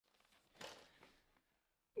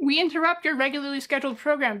We interrupt your regularly scheduled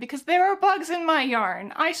program because there are bugs in my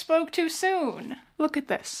yarn. I spoke too soon. Look at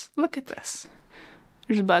this. Look at this.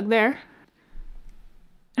 There's a bug there.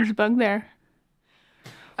 There's a bug there.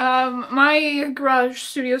 My garage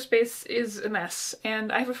studio space is a mess,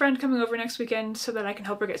 and I have a friend coming over next weekend so that I can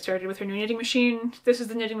help her get started with her new knitting machine. This is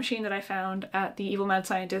the knitting machine that I found at the Evil Mad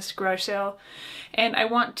Scientist garage sale, and I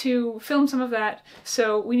want to film some of that,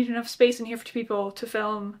 so we need enough space in here for two people to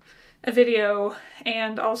film a video,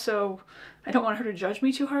 and also I don't want her to judge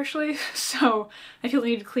me too harshly, so I feel the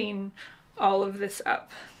need to clean all of this up.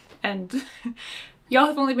 And y'all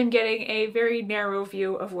have only been getting a very narrow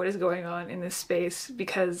view of what is going on in this space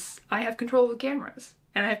because I have control of the cameras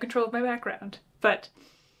and I have control of my background, but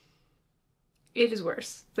it is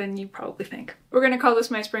worse than you probably think. We're gonna call this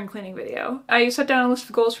my spring cleaning video. I set down a list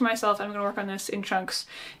of goals for myself. I'm gonna work on this in chunks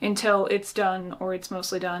until it's done or it's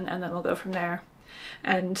mostly done, and then we'll go from there.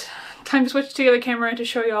 And time to switch to the other camera to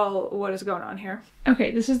show y'all what is going on here.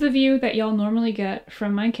 Okay, this is the view that y'all normally get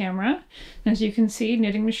from my camera. As you can see,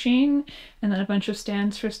 knitting machine, and then a bunch of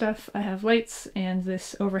stands for stuff. I have lights and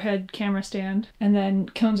this overhead camera stand, and then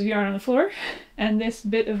cones of yarn on the floor, and this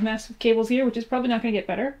bit of mess with cables here, which is probably not going to get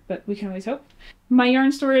better, but we can always hope. My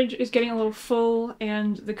yarn storage is getting a little full,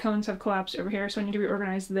 and the cones have collapsed over here, so I need to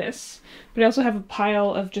reorganize this. But I also have a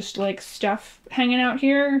pile of just like stuff hanging out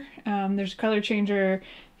here. There's a color changer,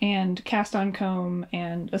 and cast on comb,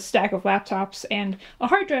 and a stack of laptops, and a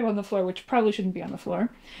hard drive on the floor, which probably shouldn't be on the floor.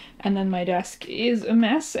 And then my desk is a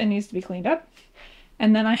mess and needs to be cleaned up.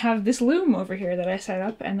 And then I have this loom over here that I set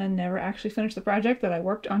up and then never actually finished the project that I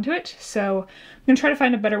worked onto it. So I'm gonna try to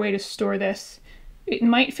find a better way to store this. It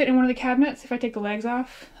might fit in one of the cabinets if I take the legs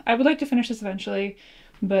off. I would like to finish this eventually,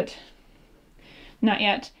 but not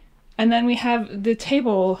yet. And then we have the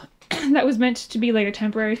table that was meant to be like a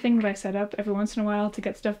temporary thing that I set up every once in a while to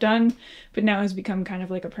get stuff done, but now has become kind of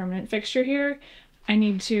like a permanent fixture here. I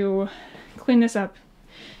need to clean this up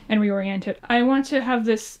and reorient it. I want to have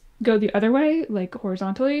this go the other way, like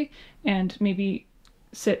horizontally, and maybe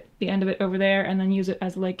sit the end of it over there and then use it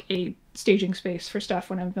as like a staging space for stuff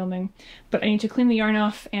when I'm filming. But I need to clean the yarn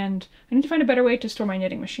off, and I need to find a better way to store my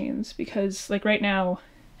knitting machines, because like right now,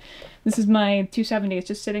 this is my 270, it's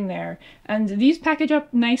just sitting there. And these package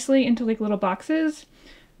up nicely into like little boxes,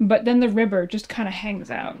 but then the ribber just kind of hangs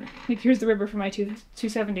out. Like here's the ribber for my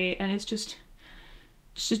 270, and it's just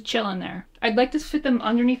chilling there. I'd like to fit them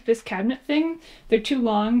underneath this cabinet thing. They're too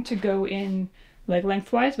long to go in like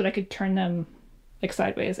lengthwise, but I could turn them like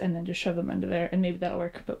sideways and then just shove them under there, and maybe that'll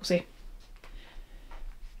work, but we'll see.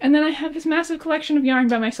 And then I have this massive collection of yarn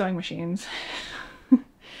by my sewing machines.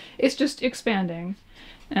 It's just expanding.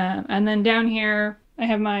 And then down here, I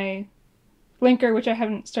have my linker, which I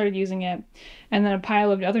haven't started using yet, and then a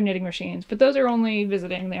pile of other knitting machines, but those are only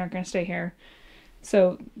visiting, they aren't going to stay here.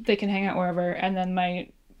 So they can hang out wherever, and then my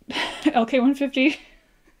LK150,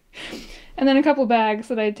 and then a couple bags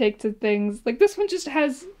that I take to things. Like this one just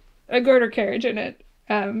has a garter carriage in it.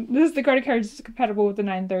 The garter carriage is compatible with the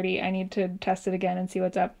 930. I need to test it again and see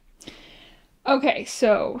what's up. Okay,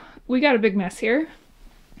 so we got a big mess here.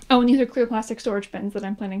 Oh, and these are clear plastic storage bins that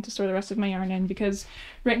I'm planning to store the rest of my yarn in, because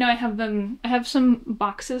right now I have some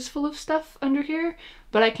boxes full of stuff under here,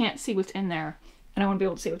 but I can't see what's in there, and I want to be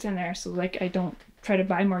able to see what's in there, so like I don't try to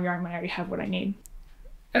buy more yarn when I already have what I need.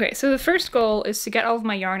 Okay, so the first goal is to get all of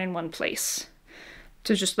my yarn in one place.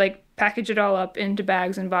 To just like package it all up into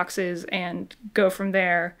bags and boxes and go from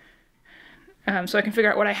there, so I can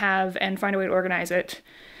figure out what I have and find a way to organize it.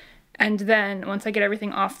 And then once I get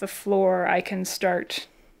everything off the floor, I can start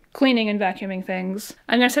cleaning and vacuuming things.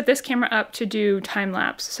 I'm gonna set this camera up to do time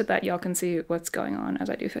lapse so that y'all can see what's going on as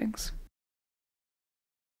I do things.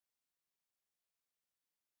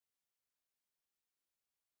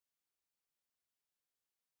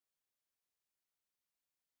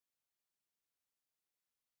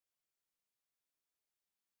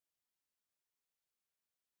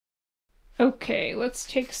 Okay, let's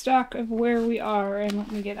take stock of where we are and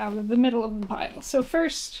let me get out of the middle of the pile. So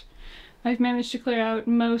first, I've managed to clear out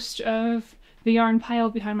most of the yarn pile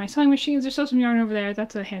behind my sewing machines. There's still some yarn over there.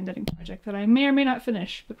 That's a hand knitting project that I may or may not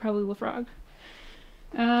finish, but probably will frog.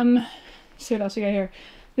 See what else we got here.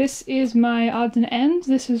 This is my odds and ends.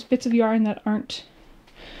 This is bits of yarn that aren't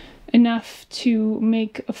enough to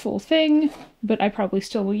make a full thing, but I probably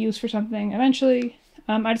still will use for something eventually.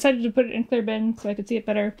 I decided to put it in clear bin so I could see it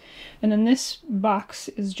better. And then this box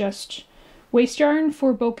is just waste yarn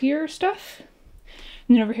for bulkier stuff.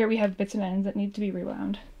 And then over here we have bits and ends that need to be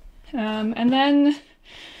rewound. And then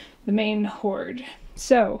the main hoard.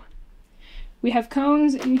 So we have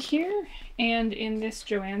cones in here and in this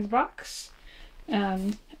Joann's box.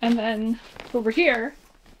 And then over here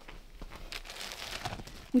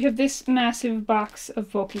we have this massive box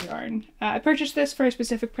of bulky yarn. I purchased this for a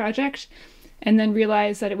specific project and then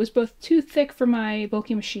realized that it was both too thick for my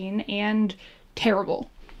bulky machine and terrible.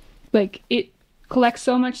 Like, it collects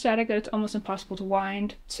so much static that it's almost impossible to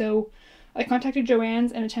wind. So I contacted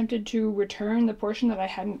Joann's and attempted to return the portion that I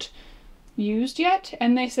hadn't used yet,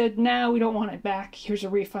 and they said, no, we don't want it back. Here's a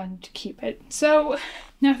refund to keep it. So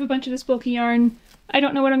now I have a bunch of this bulky yarn. I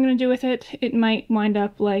don't know what I'm going to do with it. It might wind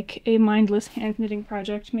up like a mindless hand knitting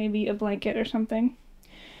project, maybe a blanket or something.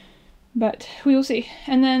 But we will see.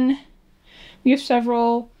 And then we have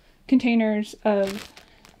several containers of...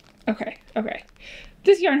 Okay.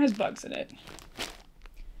 This yarn has bugs in it.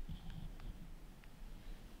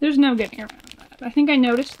 There's no getting around that. I think I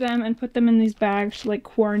noticed them and put them in these bags to like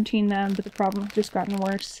quarantine them, but the problem has just gotten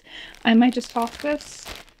worse. I might just toss this.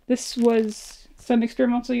 This was some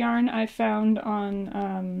experimental yarn I found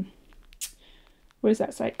on, what is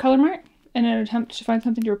that site? Color Mart, in an attempt to find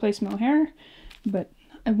something to replace mohair, but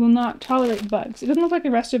I will not tolerate bugs. It doesn't look like the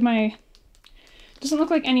rest of my... doesn't look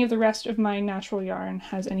like any of the rest of my natural yarn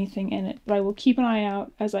has anything in it, but I will keep an eye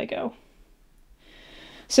out as I go.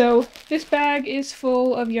 So this bag is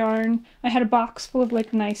full of yarn. I had a box full of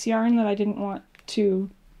like nice yarn that I didn't want to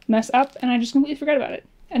mess up, and I just completely forgot about it.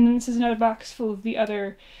 And then this is another box full of the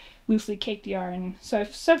other loosely caked yarn. So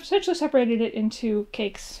I've essentially separated it into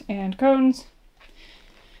cakes and cones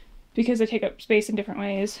because they take up space in different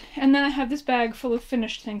ways. And then I have this bag full of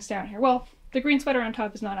finished things down here. Well, the green sweater on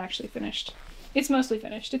top is not actually finished. It's mostly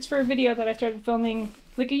finished. It's for a video that I started filming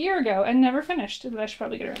like a year ago and never finished, that I should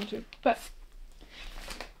probably get around to. But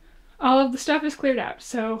all of the stuff is cleared out,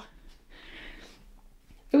 so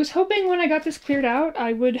I was hoping when I got this cleared out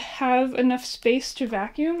I would have enough space to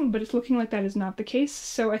vacuum, but it's looking like that is not the case,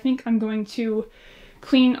 so I think I'm going to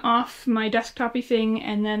clean off my desktop-y thing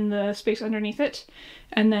and then the space underneath it,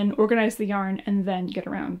 and then organize the yarn and then get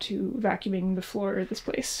around to vacuuming the floor of this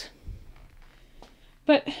place.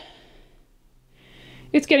 But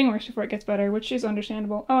it's getting worse before it gets better, which is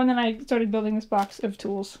understandable. Oh, and then I started building this box of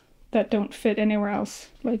tools that don't fit anywhere else,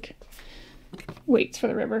 like weights for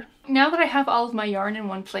the river. Now that I have all of my yarn in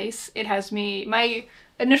one place, it has me... my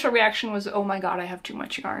initial reaction was, oh my god, I have too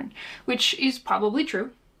much yarn, which is probably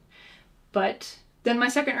true. But then my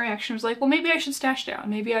second reaction was like, well, maybe I should stash down.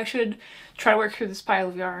 Maybe I should try to work through this pile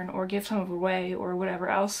of yarn or give some of it away or whatever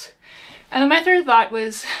else. And then my third thought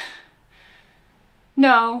was,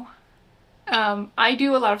 no. I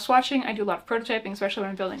do a lot of swatching, I do a lot of prototyping, especially when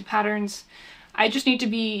I'm building patterns. I just need to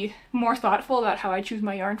be more thoughtful about how I choose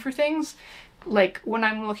my yarn for things. Like, when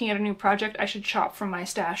I'm looking at a new project, I should shop from my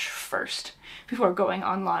stash first before going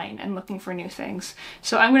online and looking for new things.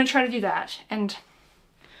 So I'm going to try to do that. And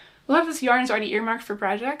a lot of this yarn is already earmarked for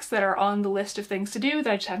projects that are on the list of things to do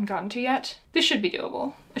that I just haven't gotten to yet. This should be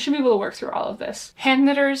doable. I should be able to work through all of this. Hand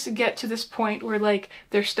knitters get to this point where like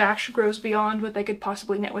their stash grows beyond what they could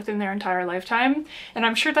possibly knit within their entire lifetime. And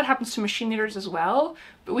I'm sure that happens to machine knitters as well,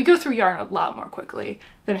 but we go through yarn a lot more quickly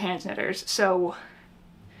than hand knitters. So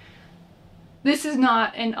this is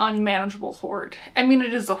not an unmanageable hoard. I mean,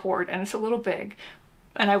 it is a hoard and it's a little big,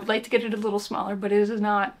 and I would like to get it a little smaller, but it is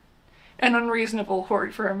not an unreasonable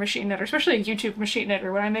hoard for a machine knitter, especially a YouTube machine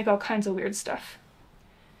knitter when I make all kinds of weird stuff.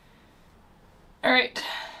 Alright,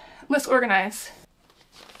 let's organize.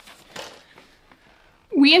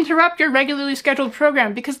 We interrupt your regularly scheduled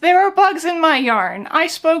program because there are bugs in my yarn. I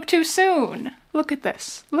spoke too soon. Look at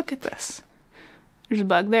this. Look at this. There's a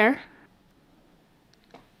bug there.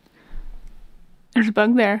 There's a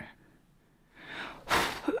bug there.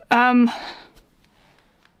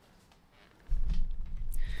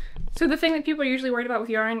 So the thing that people are usually worried about with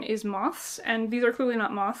yarn is moths, and these are clearly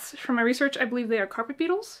not moths. From my research, I believe they are carpet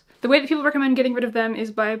beetles. The way that people recommend getting rid of them is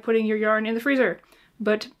by putting your yarn in the freezer,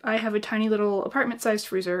 but I have a tiny little apartment-sized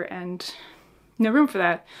freezer and no room for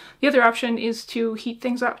that. The other option is to heat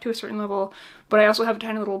things up to a certain level, but I also have a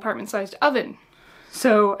tiny little apartment-sized oven.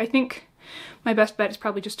 So I think my best bet is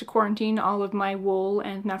probably just to quarantine all of my wool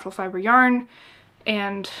and natural fiber yarn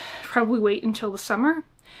and probably wait until the summer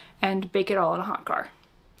and bake it all in a hot car.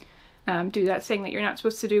 Do that thing that you're not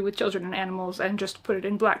supposed to do with children and animals and just put it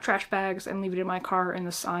in black trash bags and leave it in my car in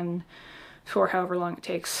the sun for however long it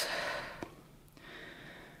takes.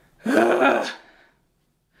 Alright,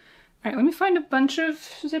 let me find a bunch of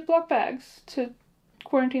Ziploc bags to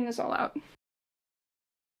quarantine this all out.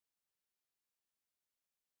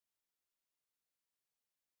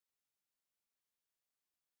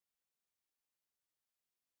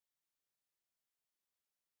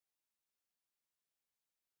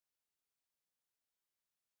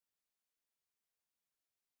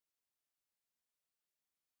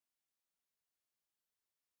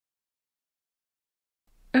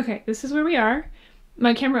 Okay, this is where we are.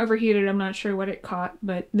 My camera overheated, I'm not sure what it caught,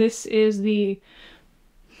 but this is the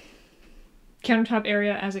countertop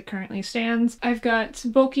area as it currently stands. I've got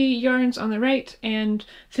bulky yarns on the right and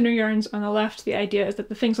thinner yarns on the left. The idea is that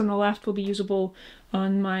the things on the left will be usable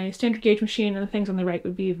on my standard gauge machine and the things on the right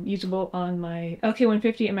would be usable on my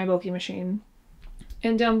LK150 and my bulky machine.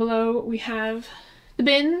 And down below we have the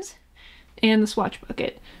bins and the swatch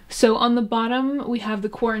bucket. So on the bottom we have the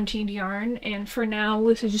quarantined yarn, and for now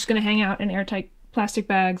this is just going to hang out in airtight plastic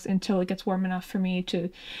bags until it gets warm enough for me to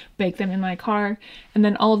bake them in my car. And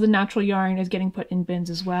then all of the natural yarn is getting put in bins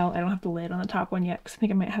as well. I don't have the lid on the top one yet because I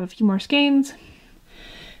think I might have a few more skeins.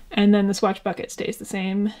 And then the swatch bucket stays the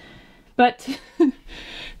same. But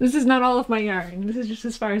this is not all of my yarn. This is just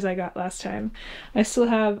as far as I got last time. I still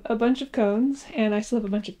have a bunch of cones and I still have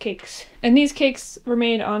a bunch of cakes. And these cakes were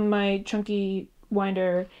made on my chunky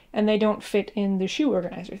winder and they don't fit in the shoe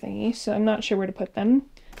organizer thingy, so I'm not sure where to put them.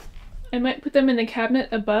 I might put them in the cabinet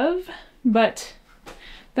above, but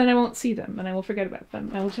then I won't see them and I will forget about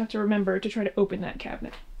them. I will just have to remember to try to open that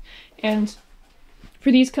cabinet. And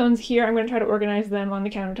for these cones here, I'm going to try to organize them on the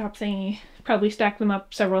countertop thingy, probably stack them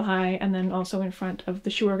up several high and then also in front of the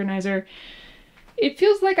shoe organizer. It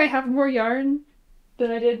feels like I have more yarn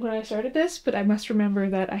than I did when I started this, but I must remember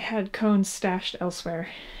that I had cones stashed elsewhere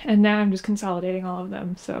and now I'm just consolidating all of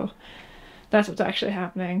them, so that's what's actually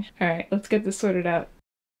happening. All right, let's get this sorted out.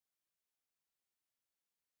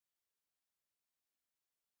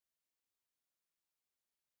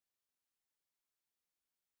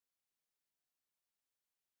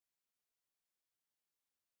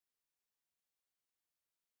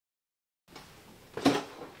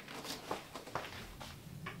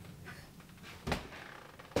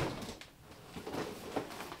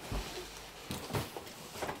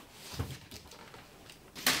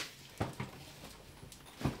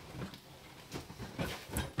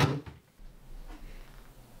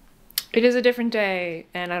 It is a different day,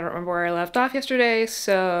 and I don't remember where I left off yesterday,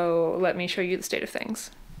 so let me show you the state of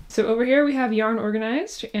things. So over here we have yarn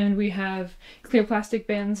organized, and we have clear plastic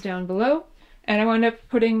bins down below, and I wound up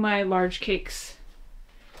putting my large cakes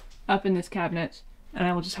up in this cabinet, and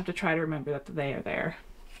I will just have to try to remember that they are there.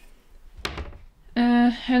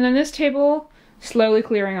 And then this table slowly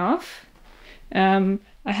clearing off.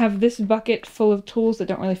 I have this bucket full of tools that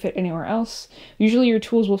don't really fit anywhere else. Usually your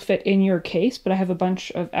tools will fit in your case, but I have a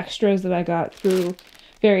bunch of extras that I got through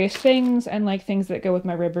various things and like things that go with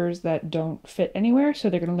my ribbers that don't fit anywhere, so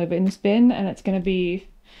they're going to live in this bin, and it's going to be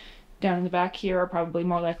down in the back here, or probably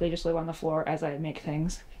more likely just live on the floor as I make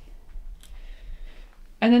things.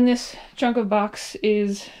 And then this chunk of box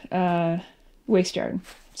is waste yarn.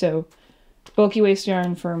 So bulky waste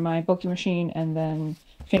yarn for my bulky machine, and then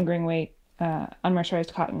fingering weight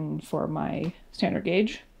unmercerized cotton for my standard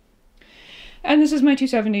gauge. And this is my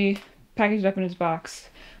 270 packaged up in its box.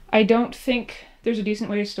 I don't think there's a decent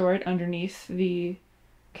way to store it underneath the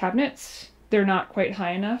cabinets. They're not quite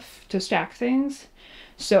high enough to stack things.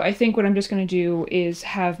 So I think what I'm just going to do is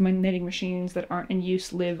have my knitting machines that aren't in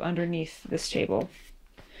use live underneath this table.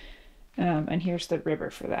 And here's the ribber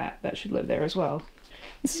for that. That should live there as well.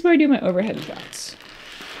 This is where I do my overhead shots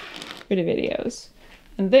for the videos.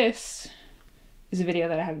 And this is a video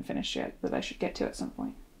that I haven't finished yet, that I should get to at some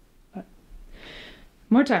point. But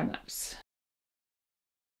more time lapse.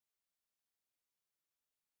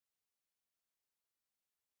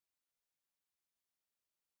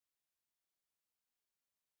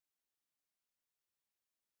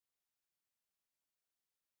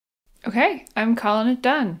 Okay, I'm calling it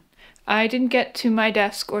done. I didn't get to my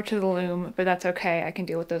desk or to the loom, but that's okay, I can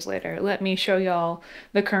deal with those later. Let me show y'all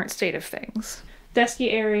the current state of things.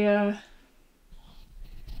 Desky area,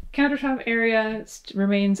 countertop area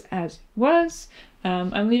remains as was.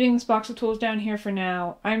 I'm leaving this box of tools down here for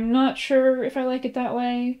now. I'm not sure if I like it that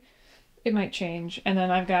way. It might change. And then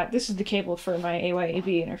I've got, this is the cable for my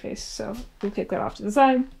AYAB interface, so we'll kick that off to the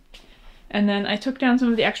side. And then I took down some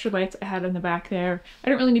of the extra lights I had in the back there. I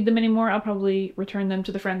don't really need them anymore. I'll probably return them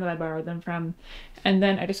to the friend that I borrowed them from. And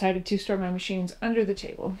then I decided to store my machines under the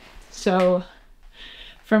table. So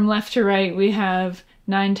from left to right, we have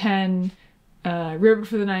 910, ribber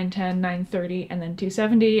for the 910, 930, and then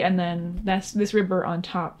 270. And then this ribber on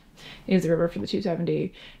top is the ribber for the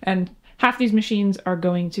 270. And half these machines are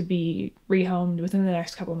going to be rehomed within the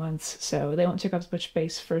next couple months, so they won't take up as much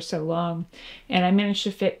space for so long. And I managed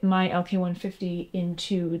to fit my LK150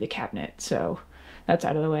 into the cabinet, so that's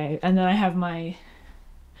out of the way. And then I have my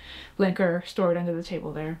linker stored under the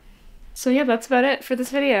table there. So yeah, that's about it for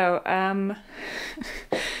this video.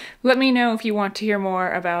 Let me know if you want to hear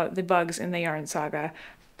more about the bugs in the yarn saga.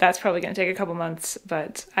 That's probably going to take a couple months,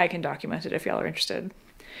 but I can document it if y'all are interested.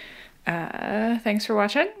 Thanks for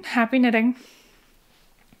watching. Happy knitting.